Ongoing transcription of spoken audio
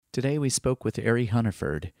Today we spoke with Ari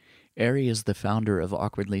Hunniford. Ari is the founder of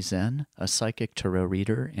Awkwardly Zen, a psychic tarot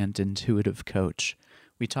reader and intuitive coach.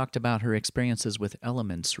 We talked about her experiences with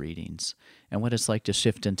elements readings and what it's like to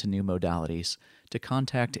shift into new modalities. To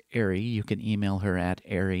contact Ari, you can email her at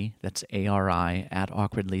Ari, that's A-R-I, at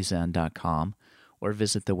awkwardlyzen.com, or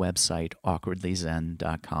visit the website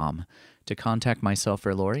awkwardlyzen.com. To contact myself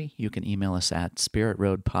or Laurie, you can email us at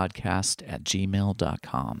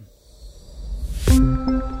spiritroadpodcast@gmail.com.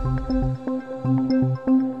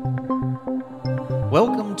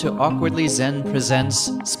 Welcome to Awkwardly Zen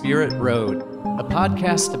Presents Spirit Road, a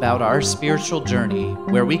podcast about our spiritual journey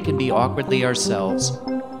where we can be awkwardly ourselves.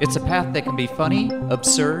 It's a path that can be funny,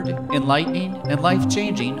 absurd, enlightening, and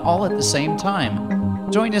life-changing all at the same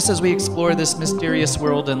time. Join us as we explore this mysterious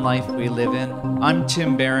world and life we live in. I'm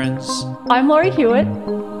Tim Behrens. I'm Laurie Hewitt.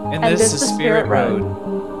 And this is Spirit Road.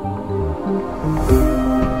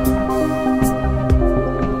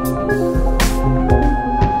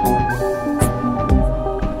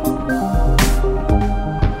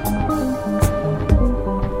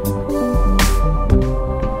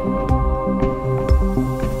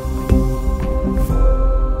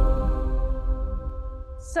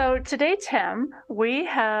 So today, Tim, we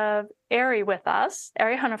have Ari with us,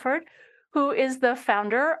 Ari Hunniford, who is the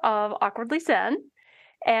founder of Awkwardly Zen.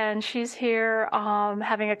 And she's here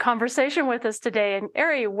having a conversation with us today. And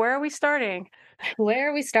Ari, where are we starting? Where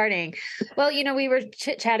are we starting? Well, we were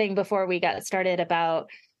chit-chatting before we got started about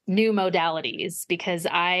new modalities, because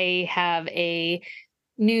I have a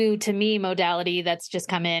new to me modality that's just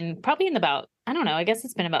come in probably in about, I don't know, I guess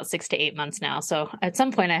it's been about 6 to 8 months now. So at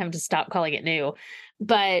some point I have to stop calling it new.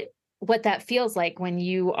 But what that feels like when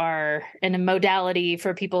you are in a modality,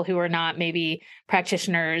 for people who are not maybe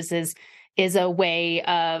practitioners, is a way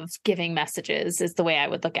of giving messages, is the way I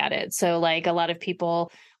would look at it. So like a lot of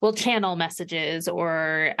people will channel messages,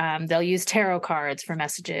 or they'll use tarot cards for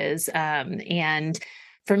messages. And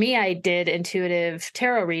for me, I did intuitive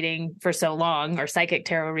tarot reading for so long, or psychic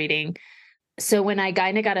tarot reading. So when I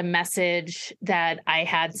kind of got a message that I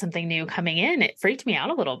had something new coming in, it freaked me out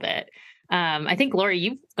a little bit. I think, Laurie,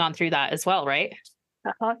 you've gone through that as well, right?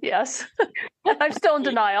 Yes. I'm still in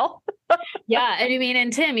denial. Yeah. And I mean,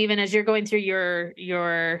 and Tim, even as you're going through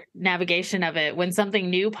your navigation of it, when something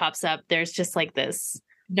new pops up, there's just like this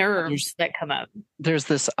nerves that come up. There's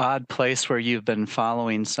this odd place where you've been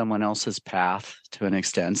following someone else's path to an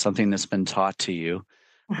extent, something that's been taught to you,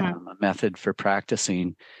 a method for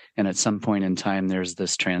practicing. And at some point in time, there's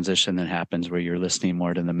this transition that happens where you're listening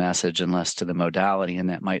more to the message and less to the modality. And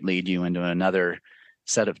that might lead you into another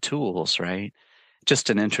set of tools, right? Just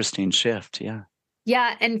an interesting shift. Yeah.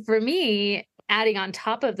 Yeah. And for me, adding on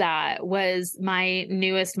top of that was my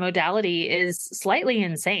newest modality is slightly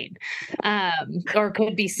insane, or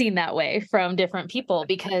could be seen that way from different people,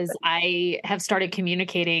 because I have started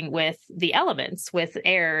communicating with the elements, with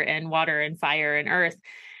air and water and fire and earth.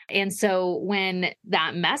 And so when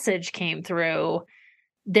that message came through,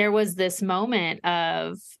 there was this moment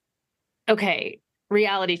of, okay,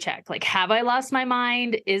 reality check. Like, have I lost my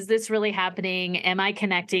mind? Is this really happening? Am I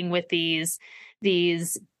connecting with these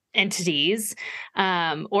entities?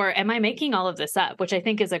 Or am I making all of this up? Which I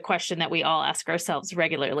think is a question that we all ask ourselves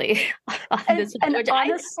regularly. And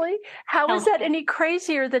honestly, how is that any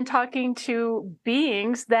crazier than talking to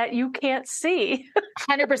beings that you can't see?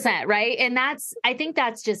 100%, right? And I think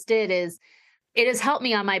that's just it has helped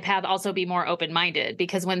me on my path also be more open-minded,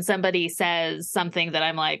 because when somebody says something that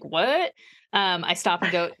I'm like, what? I stop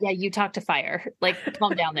and go, yeah, you talk to fire, like,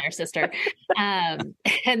 calm down there, sister. And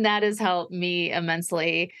that has helped me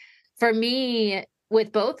immensely. For me,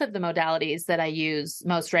 with both of the modalities that I use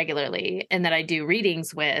most regularly and that I do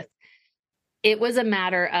readings with, it was a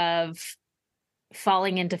matter of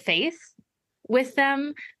falling into faith with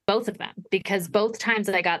them, both of them, because both times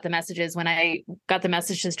that I got the messages, when I got the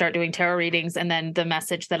message to start doing tarot readings, and then the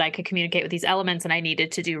message that I could communicate with these elements and I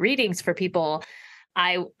needed to do readings for people,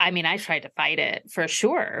 I mean, I tried to fight it for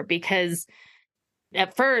sure, because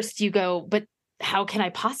at first you go, but what can I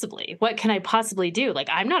possibly do? Like,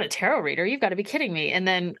 I'm not a tarot reader. You've got to be kidding me. And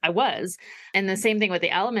then I was. And the same thing with the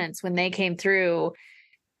elements when they came through.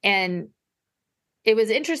 And it was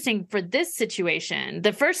interesting for this situation.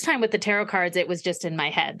 The first time with the tarot cards, it was just in my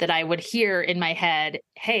head that I would hear in my head,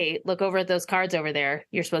 hey, look over at those cards over there.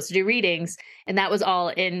 You're supposed to do readings. And that was all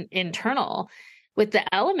internal. With the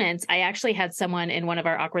elements, I actually had someone in one of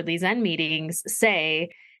our Awkwardly Zen meetings say,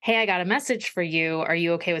 hey, I got a message for you. Are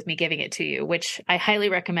you okay with me giving it to you? Which I highly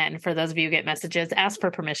recommend for those of you who get messages, ask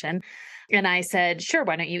for permission. And I said, sure,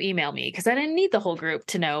 why don't you email me? Because I didn't need the whole group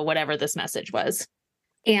to know whatever this message was.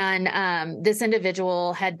 And this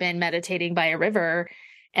individual had been meditating by a river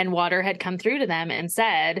and water had come through to them and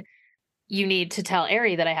said, you need to tell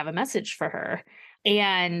Ari that I have a message for her.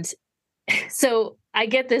 And so I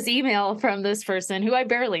get this email from this person who I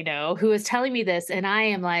barely know, who is telling me this. And I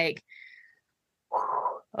am like,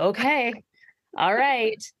 okay, all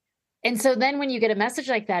right. And so then when you get a message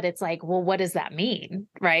like that, it's like, well, what does that mean?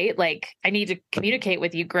 Right? Like, I need to communicate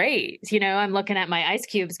with you. Great. I'm looking at my ice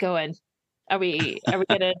cubes going, are we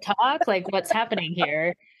going to talk? Like, what's happening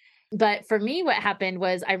here? But for me, what happened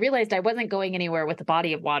was I realized I wasn't going anywhere with a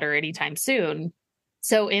body of water anytime soon.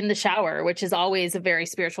 So in the shower, which is always a very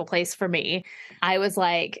spiritual place for me, I was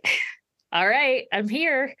like, all right, I'm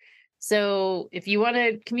here. So if you want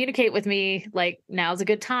to communicate with me, like, now's a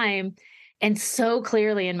good time. And so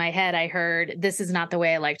clearly in my head, I heard, this is not the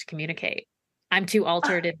way I like to communicate. I'm too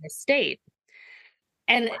altered in this state.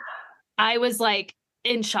 And I was like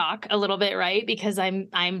in shock a little bit, right? Because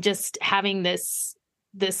I'm just having this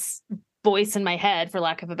voice in my head, for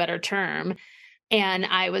lack of a better term. And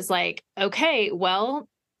I was like, okay, well,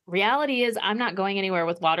 reality is I'm not going anywhere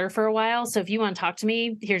with water for a while. So if you want to talk to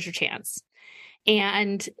me, here's your chance.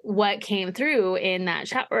 And what came through in that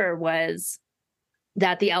shower was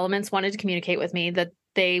that the elements wanted to communicate with me, that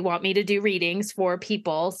they want me to do readings for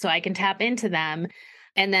people so I can tap into them.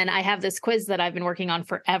 And then I have this quiz that I've been working on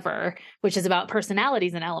forever, which is about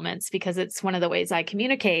personalities and elements, because it's one of the ways I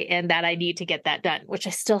communicate, and that I need to get that done, which I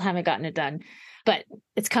still haven't gotten it done, but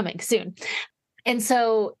it's coming soon. And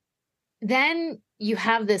so then you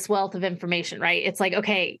have this wealth of information, right? It's like,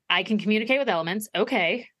 okay, I can communicate with elements.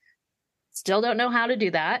 Okay. Still don't know how to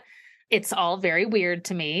do that. It's all very weird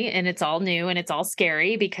to me, and it's all new, and it's all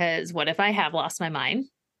scary, because what if I have lost my mind?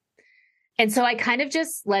 And so I kind of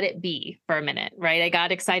just let it be for a minute, right? I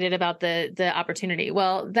got excited about the opportunity.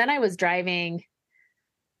 Well, then I was driving.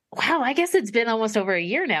 Wow, I guess it's been almost over a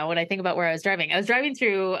year now when I think about where I was driving. I was driving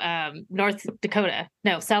through South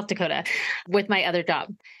Dakota with my other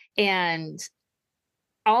job. And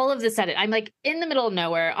all of a sudden, I'm like in the middle of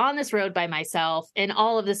nowhere on this road by myself. And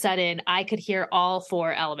all of a sudden, I could hear all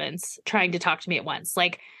 4 elements trying to talk to me at once.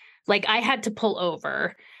 Like I had to pull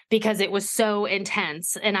over because it was so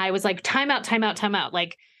intense. And I was like, time out, time out, time out.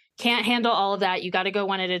 Like, can't handle all of that. You got to go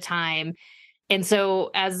one at a time. And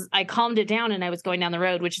so as I calmed it down and I was going down the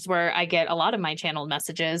road, which is where I get a lot of my channeled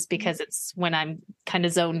messages, because it's when I'm kind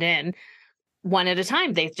of zoned in, one at a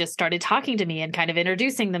time, they just started talking to me and kind of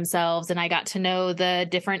introducing themselves. And I got to know the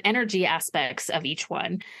different energy aspects of each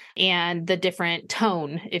one and the different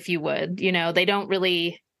tone, if you would. They don't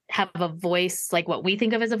really have a voice like what we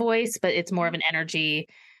think of as a voice, but it's more of an energy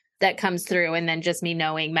that comes through, and then just me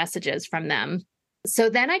knowing messages from them.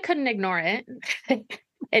 So then I couldn't ignore it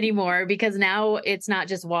anymore, because now it's not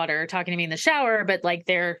just water talking to me in the shower, but like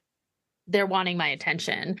they're wanting my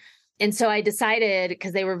attention. And so I decided,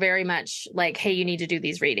 because they were very much like, hey, you need to do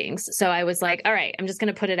these readings. So I was like, all right, I'm just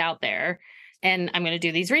going to put it out there and I'm going to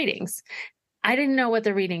do these readings. I didn't know what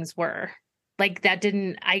the readings were. Like, that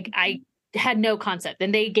didn't, I had no concept,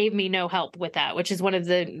 and they gave me no help with that, which is one of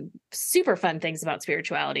the super fun things about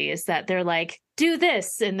spirituality, is that they're like, do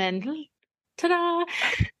this, and then ta-da.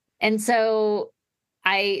 And so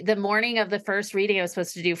the morning of the first reading I was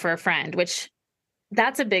supposed to do for a friend, which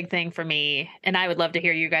that's a big thing for me. And I would love to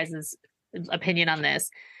hear you guys' opinion on this.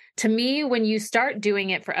 To me, when you start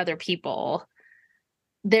doing it for other people,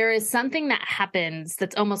 there is something that happens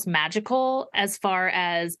that's almost magical, as far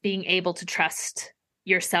as being able to trust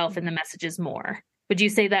yourself and the messages more. Would you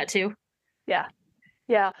say that too? Yeah.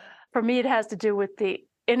 Yeah. For me, it has to do with the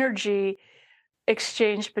energy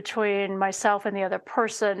exchange between myself and the other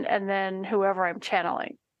person, and then whoever I'm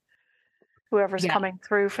channeling, whoever's coming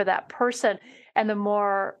through for that person. And the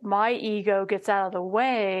more my ego gets out of the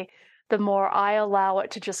way, the more I allow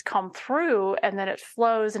it to just come through, and then it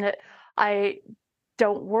flows, and I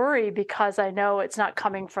don't worry, because I know it's not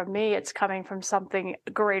coming from me. It's coming from something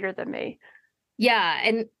greater than me. Yeah.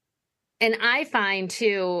 And I find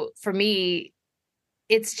too, for me,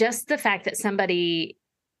 it's just the fact that somebody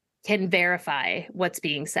can verify what's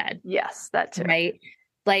being said. Yes, that too. Right?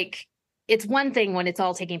 Like, it's one thing when it's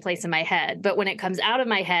all taking place in my head, but when it comes out of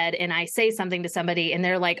my head and I say something to somebody and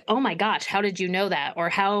they're like, oh my gosh, how did you know that? Or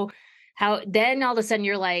how then all of a sudden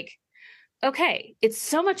you're like, okay, it's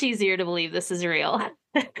so much easier to believe this is real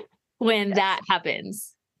when that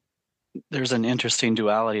happens. There's an interesting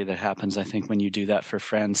duality that happens, I think, when you do that for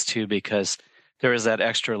friends too, because there is that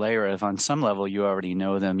extra layer of, on some level, you already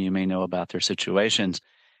know them, you may know about their situations.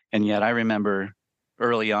 And yet I remember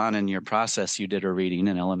early on in your process, you did a reading,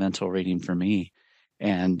 an elemental reading for me.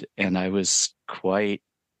 And I was quite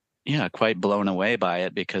blown away by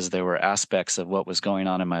it, because there were aspects of what was going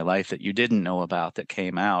on in my life that you didn't know about that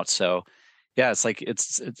came out. So Yeah, it's like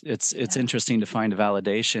it's interesting to find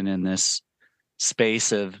validation in this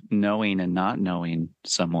space of knowing and not knowing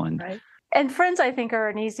someone. Right. And friends, I think, are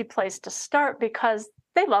an easy place to start because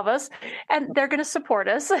they love us and they're going to support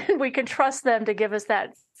us, and we can trust them to give us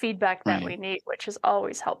that feedback that we need, which is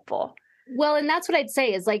always helpful. Well, and that's what I'd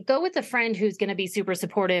say is like, go with a friend who's going to be super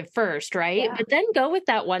supportive first, right? Yeah. But then go with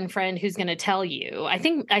that one friend who's going to tell you. I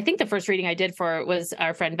think the first reading I did for it was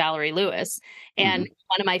our friend Valerie Lewis. And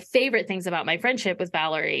one of my favorite things about my friendship with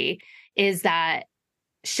Valerie is that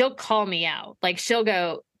she'll call me out. Like she'll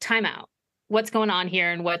go, time out. What's going on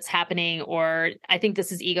here and what's happening? Or I think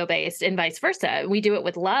this is ego-based and vice versa. We do it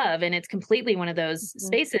with love and it's completely one of those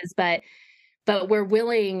spaces, but we're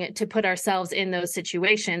willing to put ourselves in those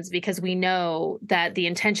situations because we know that the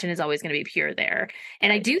intention is always going to be pure there.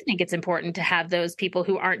 And I do think it's important to have those people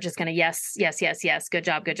who aren't just going to yes, good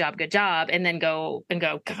job, and then go,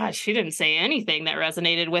 gosh, she didn't say anything that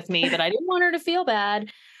resonated with me, but I didn't want her to feel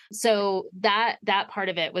bad. So that part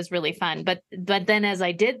of it was really fun. But then as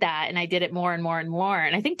I did that and I did it more and more and more,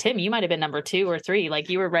 and I think Tim, you might've been number 2 or 3, like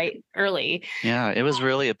you were right early. Yeah. It was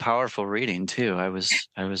really a powerful reading too. I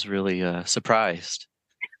was really surprised.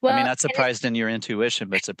 Well, I mean, not surprised in your intuition,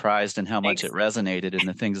 but surprised in how much it resonated in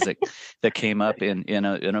the things that came up in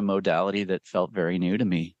a modality that felt very new to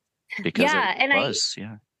me because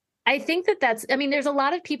I think there's a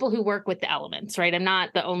lot of people who work with the elements, right? I'm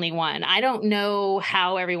not the only one. I don't know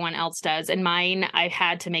how everyone else does. And mine, I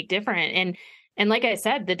had to make different. And like I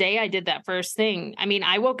said, the day I did that first thing, I mean,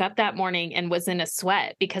 I woke up that morning and was in a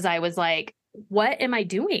sweat because I was like, what am I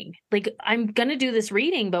doing? Like, I'm going to do this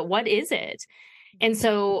reading, but what is it? And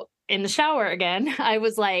so in the shower again, I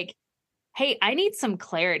was like, hey, I need some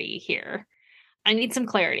clarity here. I need some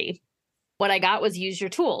clarity. What I got was use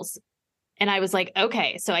your tools. And I was like,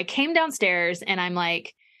 okay. So I came downstairs and I'm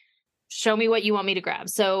like, show me what you want me to grab.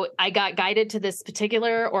 So I got guided to this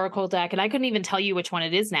particular Oracle deck, and I couldn't even tell you which one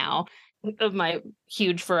it is now of my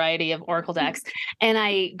huge variety of Oracle decks. And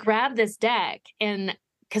I grabbed this deck, and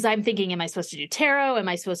because I'm thinking, am I supposed to do tarot?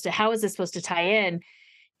 How is this supposed to tie in?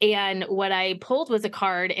 And what I pulled was a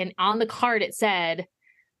card, and on the card it said,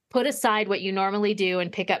 put aside what you normally do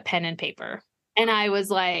and pick up pen and paper. And I was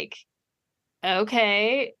like,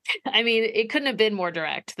 okay. I mean, it couldn't have been more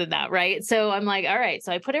direct than that, right? So I'm like, all right.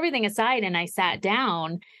 So I put everything aside and I sat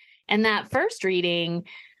down. And that first reading,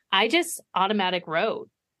 I just automatic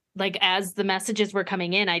wrote. Like as the messages were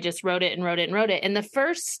coming in, I just wrote it and wrote it and wrote it. And the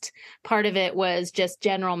first part of it was just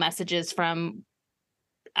general messages from,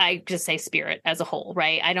 I just say spirit as a whole,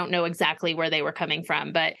 right? I don't know exactly where they were coming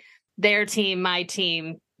from, but their team, my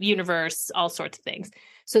team, universe, all sorts of things.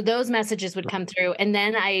 So those messages would come through, and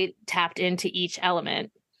then I tapped into each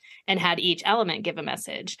element and had each element give a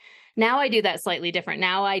message. Now I do that slightly different.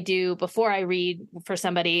 Now I do, before I read for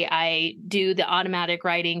somebody, I do the automatic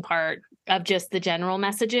writing part of just the general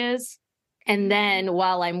messages. And then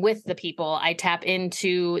while I'm with the people, I tap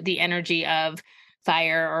into the energy of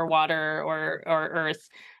fire or water or earth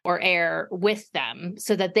or air with them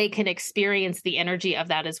so that they can experience the energy of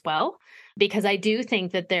that as well. Because I do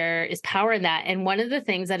think that there is power in that. And one of the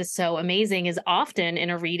things that is so amazing is often in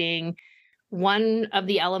a reading, one of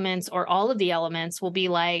the elements or all of the elements will be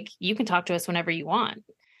like, you can talk to us whenever you want,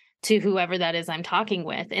 to whoever that is I'm talking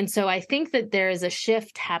with. And so I think that there is a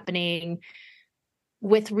shift happening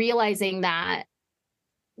with realizing that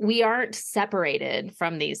we aren't separated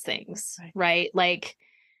from these things, right? Like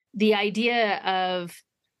the idea of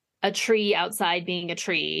a tree outside being a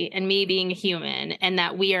tree and me being a human and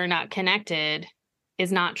that we are not connected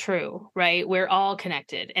is not true, right? We're all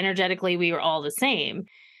connected. Energetically, we are all the same.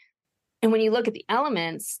 And when you look at the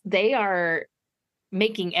elements, they are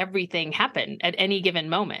making everything happen at any given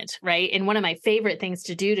moment, right? And one of my favorite things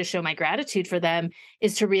to do to show my gratitude for them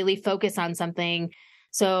is to really focus on something.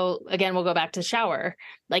 So again, we'll go back to shower.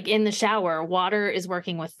 Like in the shower, water is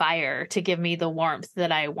working with fire to give me the warmth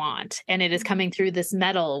that I want. And it is coming through this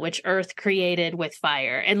metal, which earth created with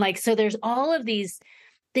fire. And like, so there's all of these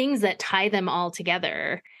things that tie them all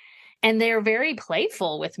together. And they're very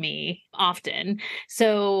playful with me often.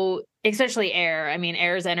 So especially air. I mean,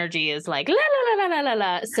 air's energy is like, la, la, la, la, la,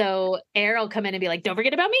 la. So air will come in and be like, don't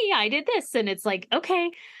forget about me. I did this. And it's like,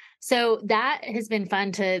 okay. So that has been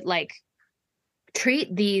fun to like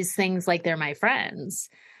treat these things like they're my friends.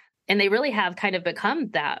 And they really have kind of become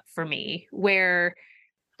that for me, where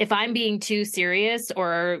if I'm being too serious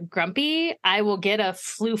or grumpy, I will get a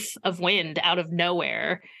floof of wind out of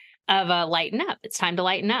nowhere of a lighten up. It's time to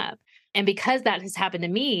lighten up. And because that has happened to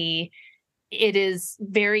me, it is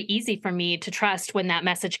very easy for me to trust when that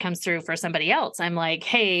message comes through for somebody else. I'm like,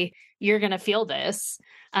 hey, you're going to feel this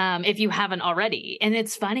if you haven't already. And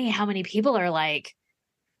it's funny how many people are like,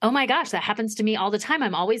 oh my gosh, that happens to me all the time.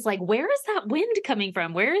 I'm always like, where is that wind coming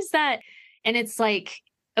from? Where is that? And it's like,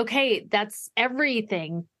 okay, that's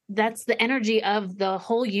everything. That's the energy of the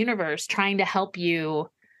whole universe trying to help you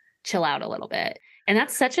chill out a little bit. And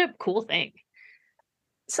that's such a cool thing.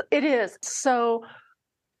 So it is. So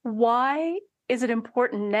why is it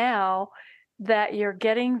important now that you're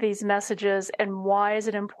getting these messages, and why is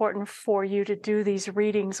it important for you to do these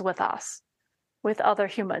readings with us, with other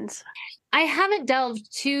humans? I haven't delved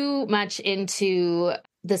too much into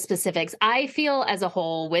the specifics. I feel as a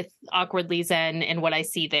whole with Awkwardly Zen and what I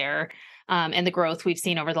see there, and the growth we've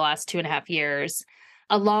seen over the last 2.5 years,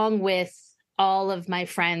 along with all of my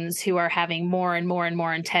friends who are having more and more and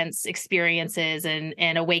more intense experiences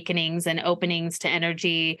and awakenings and openings to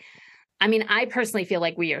energy. I mean, I personally feel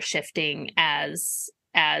like we are shifting as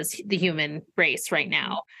the human race right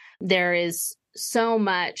now. There is so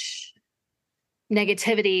much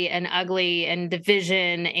negativity and ugly and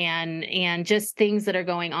division and just things that are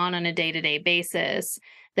going on a day-to-day basis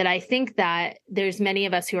that I think that there's many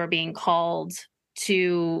of us who are being called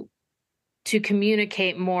to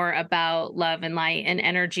communicate more about love and light and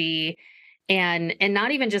energy, and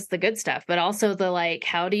not even just the good stuff, but also the, like,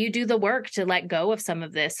 how do you do the work to let go of some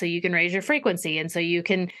of this so you can raise your frequency and so you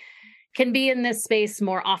can be in this space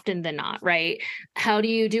more often than not, right? How do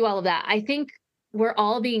you do all of that? I think we're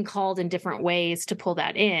all being called in different ways to pull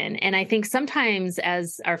that in. And I think sometimes,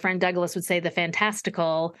 as our friend Douglas would say, the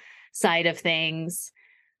fantastical side of things,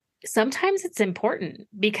 sometimes it's important,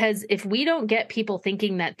 because if we don't get people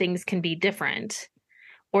thinking that things can be different,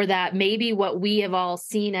 or that maybe what we have all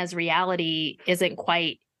seen as reality isn't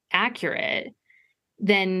quite accurate,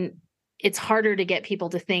 then it's harder to get people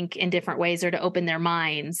to think in different ways or to open their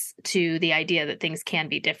minds to the idea that things can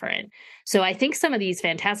be different. So I think some of these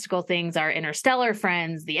fantastical things are interstellar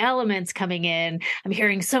friends, the elements coming in. I'm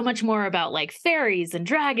hearing so much more about like fairies and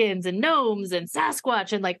dragons and gnomes and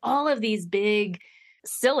Sasquatch and like all of these big,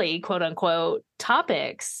 silly, quote unquote,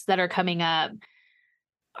 topics that are coming up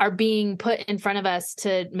are being put in front of us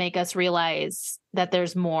to make us realize that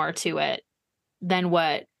there's more to it than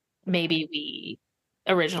what maybe we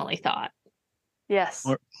originally thought. Yes.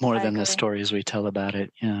 More than the stories we tell about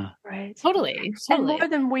it. Yeah. Right. Totally. And more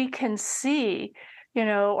than we can see,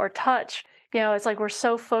 or touch. It's like we're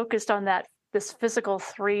so focused on this physical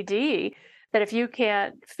 3D that if you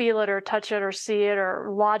can't feel it or touch it or see it or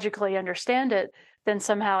logically understand it, then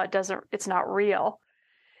somehow it's not real.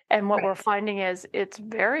 And what we're finding is it's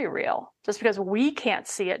very real. Just because we can't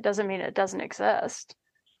see it doesn't mean it doesn't exist.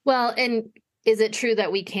 Well, and is it true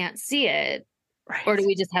that we can't see it? Right. Or do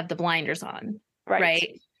we just have the blinders on?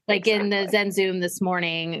 Right. Like exactly. In the Zen Zoom this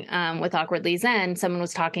morning with Awkwardly Zen, someone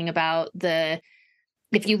was talking about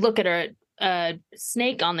if you look at a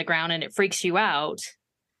snake on the ground and it freaks you out,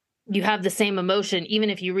 you have the same emotion, even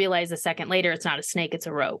if you realize a second later it's not a snake, it's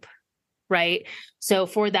a rope. Right. So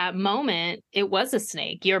for that moment, it was a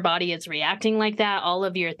snake. Your body is reacting like that, all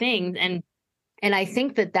of your things. And I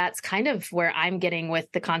think that that's kind of where I'm getting with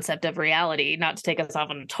the concept of reality, not to take us off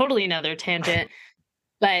on a totally another tangent,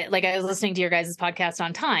 but like I was listening to your guys' podcast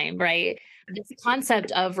on time, right? This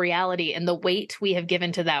concept of reality and the weight we have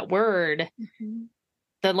given to that word,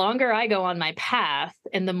 the longer I go on my path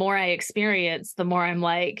and the more I experience, the more I'm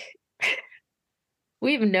like,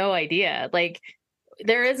 we have no idea. Like,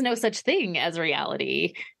 there is no such thing as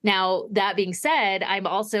reality. Now, that being said, I'm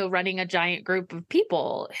also running a giant group of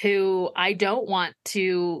people who I don't want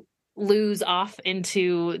to lose off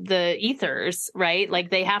into the ethers, right? Like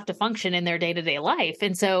they have to function in their day-to-day life.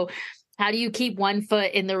 And so how do you keep one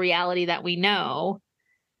foot in the reality that we know?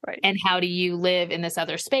 Right. And how do you live in this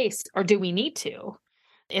other space? Or do we need to?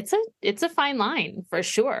 It's a fine line for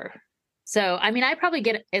sure. So, I mean, I probably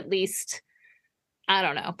get at least, I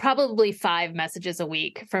don't know, probably 5 messages a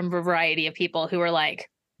week from a variety of people who are like,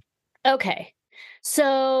 okay,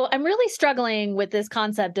 so I'm really struggling with this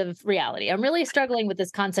concept of reality. I'm really struggling with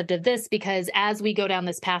this concept of this because as we go down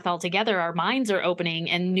this path all together, our minds are opening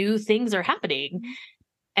and new things are happening.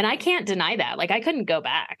 And I can't deny that. Like, I couldn't go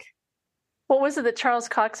back. What was it that Charles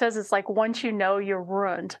Cox says? It's like, once you know, you're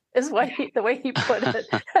ruined, is the way he put it.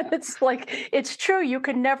 And it's like, it's true. You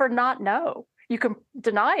can never not know. You can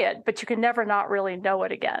deny it, but you can never not really know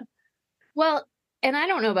it again. Well, and I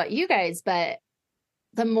don't know about you guys, but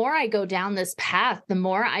the more I go down this path, the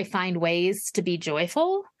more I find ways to be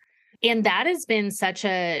joyful. And that has been such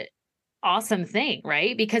a awesome thing,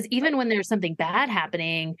 right? Because even when there's something bad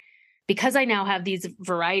happening, because I now have these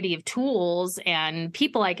variety of tools and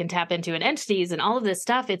people I can tap into and entities and all of this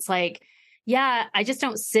stuff, it's like, yeah, I just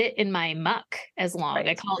don't sit in my muck as long. Right.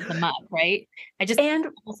 I call it the muck, right? I just and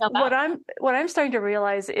what I'm starting to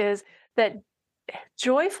realize is that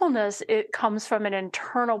joyfulness, it comes from an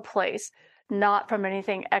internal place, not from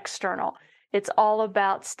anything external. It's all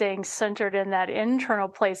about staying centered in that internal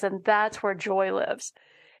place, and that's where joy lives.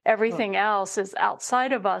 Everything else is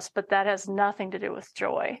outside of us, but that has nothing to do with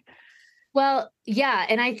joy. Well, yeah.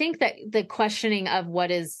 And I think that the questioning of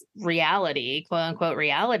what is reality, quote unquote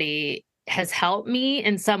reality, has helped me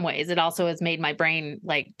in some ways. It also has made my brain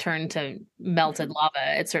like turn to melted lava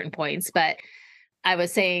at certain points. But I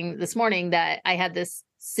was saying this morning that I had this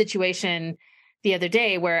situation the other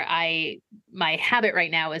day where my habit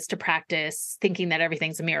right now is to practice thinking that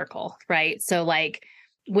everything's a miracle, right? So like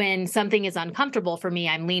when something is uncomfortable for me,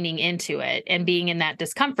 I'm leaning into it and being in that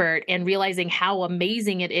discomfort and realizing how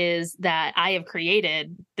amazing it is that I have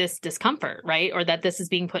created this discomfort, right? Or that this is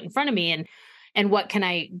being put in front of me, and what can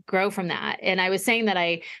I grow from that? And I was saying that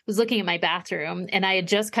I was looking at my bathroom and I had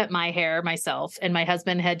just cut my hair myself and my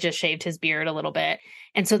husband had just shaved his beard a little bit.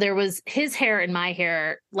 And so there was his hair and my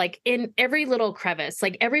hair, like in every little crevice,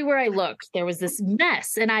 like everywhere I looked, there was this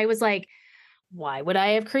mess. And I was like, why would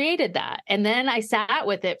I have created that? And then I sat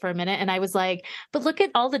with it for a minute and I was like, but look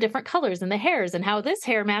at all the different colors and the hairs and how this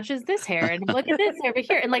hair matches this hair. And look at this over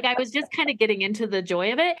here. And like, I was just kind of getting into the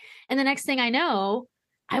joy of it. And the next thing I know,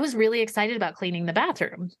 I was really excited about cleaning the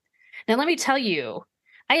bathroom. Now, let me tell you,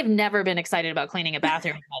 I have never been excited about cleaning a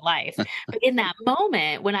bathroom in my life. But in that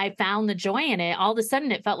moment, when I found the joy in it, all of a sudden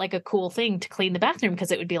it felt like a cool thing to clean the bathroom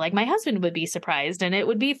because it would be like my husband would be surprised and it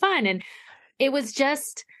would be fun. And it was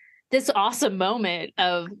just this awesome moment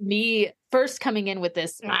of me first coming in with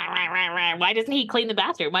this, why doesn't he clean the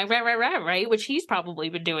bathroom? Right? Which he's probably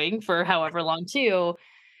been doing for however long too.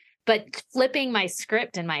 But flipping my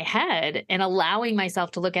script in my head and allowing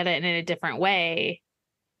myself to look at it in a different way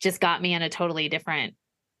just got me on a totally different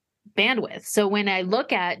bandwidth. So when I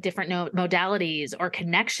look at different modalities or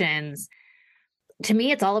connections, to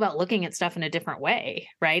me, it's all about looking at stuff in a different way,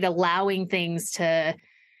 right? Allowing things to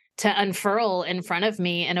unfurl in front of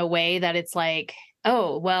me in a way that it's like,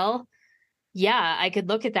 oh, well, yeah, I could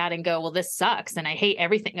look at that and go, well, this sucks and I hate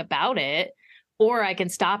everything about it. Or I can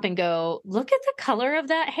stop and go, look at the color of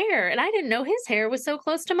that hair. And I didn't know his hair was so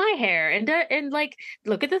close to my hair. And like,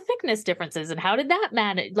 look at the thickness differences and how did that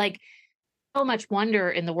matter? Like, so much wonder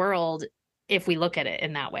in the world if we look at it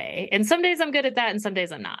in that way. And some days I'm good at that and some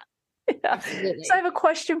days I'm not. Yeah. So I have a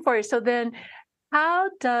question for you. So then how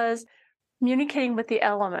does communicating with the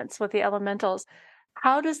elements, with the elementals,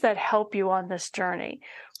 how does that help you on this journey?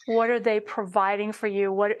 What are they providing for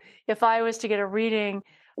you? What if I was to get a reading,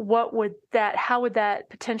 how would that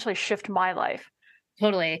potentially shift my life?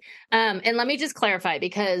 Totally. And let me just clarify,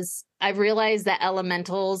 because I've realized that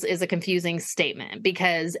elementals is a confusing statement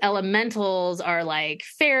because elementals are like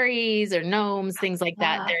fairies or gnomes, things like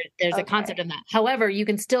that. There's a concept in that. However, you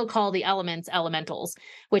can still call the elements elementals,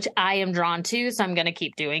 which I am drawn to. So I'm going to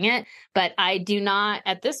keep doing it. But I do not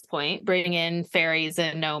at this point bring in fairies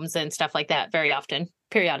and gnomes and stuff like that very often.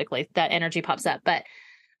 Periodically, that energy pops up. But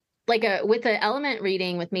like with the element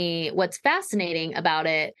reading with me, what's fascinating about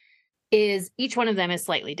it is each one of them is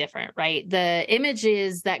slightly different, right? The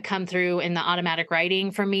images that come through in the automatic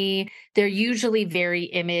writing for me, they're usually very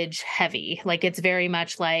image heavy. Like it's very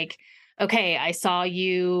much like, okay, I saw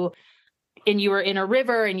you and you were in a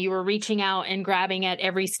river and you were reaching out and grabbing at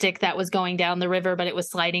every stick that was going down the river, but it was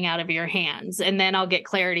sliding out of your hands. And then I'll get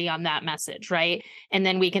clarity on that message, right? And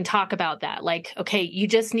then we can talk about that. Like, okay, you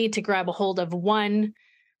just need to grab a hold of one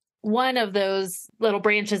of those little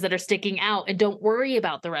branches that are sticking out and don't worry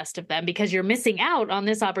about the rest of them because you're missing out on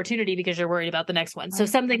this opportunity because you're worried about the next one. So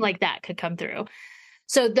something like that could come through.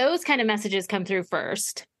 So those kind of messages come through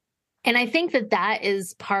first. And I think that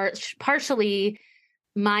is partially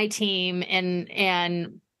my team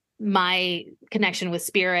and my connection with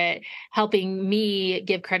spirit helping me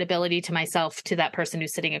give credibility to myself, to that person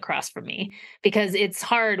who's sitting across from me, because it's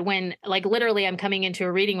hard when like literally I'm coming into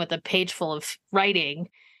a reading with a page full of writing.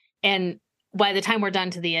 And by the time we're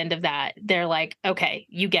done to the end of that, they're like, okay,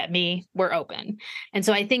 you get me, we're open. And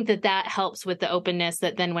so I think that helps with the openness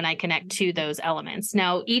that then when I connect to those elements.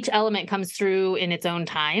 Now, each element comes through in its own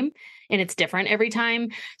time and it's different every time.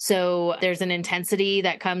 So there's an intensity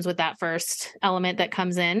that comes with that first element that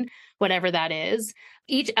comes in, whatever that is.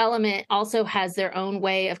 Each element also has their own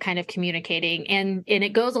way of kind of communicating, and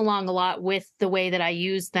it goes along a lot with the way that I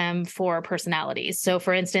use them for personalities. So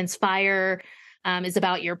for instance, fire is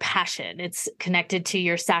about your passion. It's connected to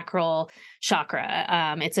your sacral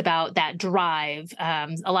chakra. It's about that drive.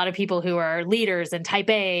 A lot of people who are leaders and type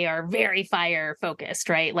A are very fire focused,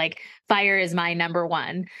 right? Like fire is my number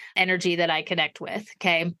one energy that I connect with.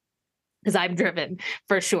 Okay. Because I'm driven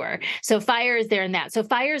for sure. So fire is there in that. So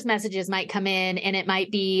fire's messages might come in and it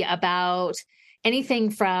might be about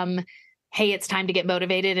anything from, hey, it's time to get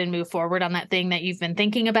motivated and move forward on that thing that you've been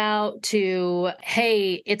thinking about, to,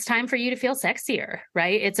 hey, it's time for you to feel sexier,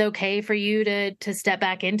 right? It's okay for you to step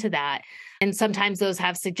back into that. And sometimes those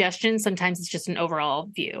have suggestions. Sometimes it's just an overall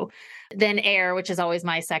view. Then air, which is always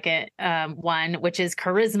my second one, which is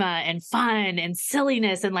charisma and fun and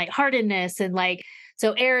silliness and lightheartedness and like,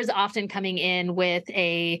 so air is often coming in with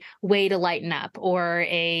a way to lighten up or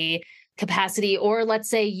a capacity, or let's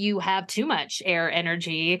say you have too much air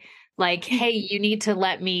energy, like, hey, you need to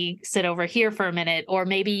let me sit over here for a minute, or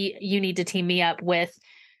maybe you need to team me up with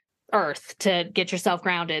earth to get yourself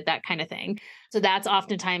grounded, that kind of thing. So that's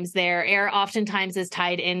oftentimes there. Air oftentimes is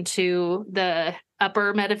tied into the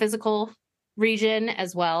upper metaphysical region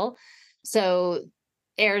as well. So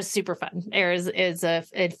air is super fun. Air is a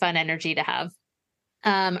fun energy to have.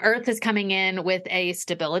 Earth is coming in with a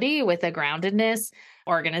stability, with a groundedness,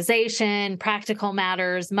 organization, practical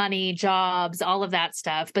matters, money, jobs, all of that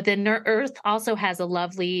stuff. But then Earth also has a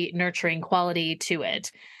lovely nurturing quality to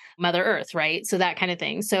it. Mother Earth, right? So that kind of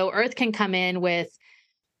thing. So Earth can come in with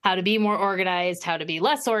how to be more organized, how to be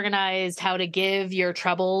less organized, how to give your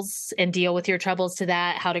troubles and deal with your troubles to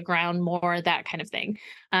that, how to ground more, that kind of thing.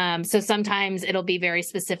 So sometimes it'll be very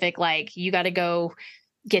specific, like you got to go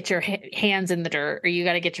get your hands in the dirt, or you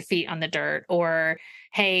got to get your feet on the dirt, or,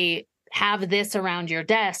 hey, have this around your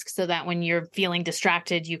desk so that when you're feeling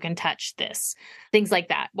distracted, you can touch this. Things like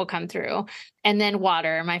that will come through. And then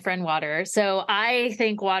water, my friend water. So I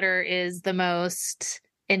think water is the most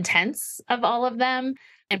intense of all of them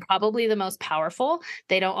and probably the most powerful.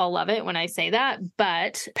 They don't all love it when I say that,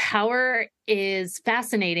 but power is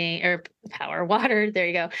fascinating, or water, there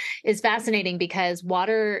you go, is fascinating because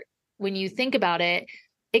water, when you think about it,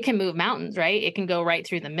 it can move mountains, right? It can go right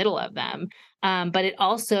through the middle of them. But it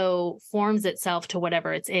also forms itself to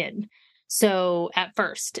whatever it's in. So at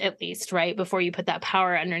first, at least, right? Before you put that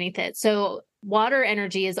power underneath it. So water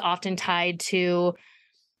energy is often tied to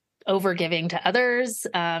overgiving to others,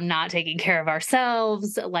 not taking care of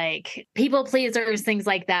ourselves, like people pleasers, things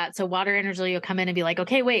like that. So water energy will come in and be like,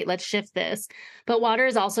 okay, wait, let's shift this. But water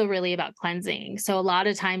is also really about cleansing. So a lot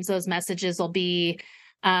of times those messages will be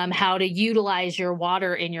how to utilize your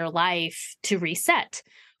water in your life to reset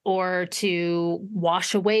or to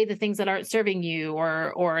wash away the things that aren't serving you,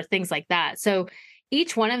 or things like that. So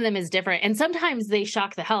each one of them is different. And sometimes they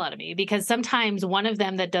shock the hell out of me, because sometimes one of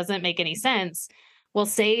them that doesn't make any sense will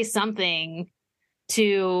say something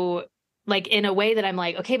to, like, in a way that I'm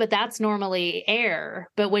like, okay, but that's normally air.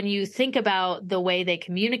 But when you think about the way they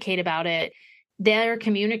communicate about it, they're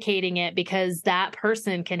communicating it because that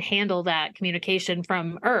person can handle that communication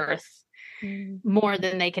from earth more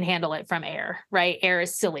than they can handle it from air, right? Air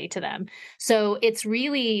is silly to them. So it's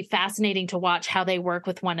really fascinating to watch how they work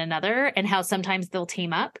with one another and how sometimes they'll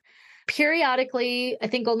team up. Periodically, I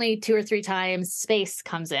think only 2 or 3 times, space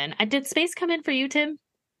comes in. Did space come in for you, Tim?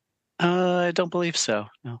 I don't believe so.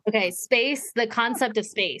 No. Okay. Space, the concept of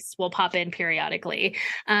space will pop in periodically.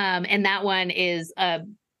 And that one is a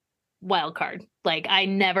wild card. Like, I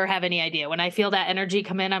never have any idea. When I feel that energy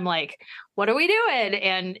come in, I'm like, what are we doing?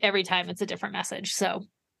 And every time it's a different message. So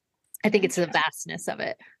I think it's the vastness of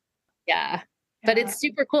it. Yeah. But it's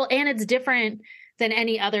super cool. And it's different than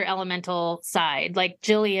any other elemental side. Like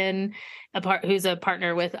Jillian, who's a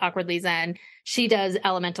partner with Awkwardly Zen, she does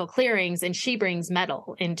elemental clearings and she brings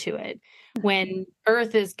metal into it. When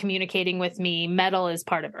earth is communicating with me, metal is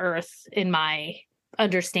part of earth in my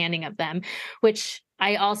understanding of them, which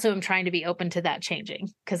I also am trying to be open to that changing,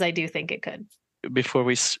 because I do think it could. Before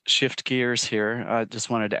we shift gears here, I just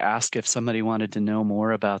wanted to ask if somebody wanted to know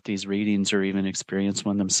more about these readings or even experience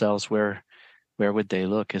one themselves, where would they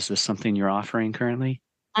look? Is this something you're offering currently?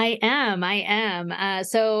 I am.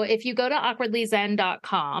 So if you go to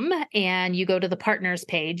awkwardlyzen.com and you go to the partners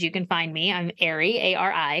page, you can find me. I'm Ari,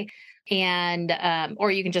 A-R-I, and or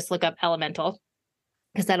you can just look up elemental,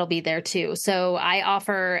 because that'll be there too. So I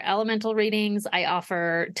offer elemental readings. I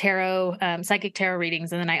offer tarot, psychic tarot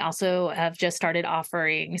readings. And then I also have just started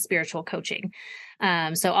offering spiritual coaching.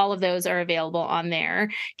 So all of those are available on there.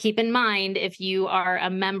 Keep in mind, if you are a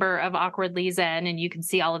member of Awkwardly Zen, and you can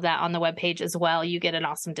see all of that on the webpage as well, you get an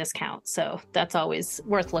awesome discount. So that's always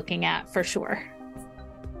worth looking at for sure.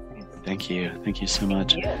 Thank you. Thank you so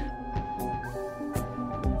much. Thank you.